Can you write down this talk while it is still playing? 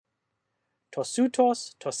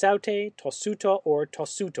tosutos, tosaute, tosuto, or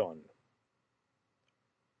tosuton.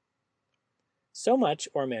 So much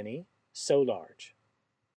or many, so large.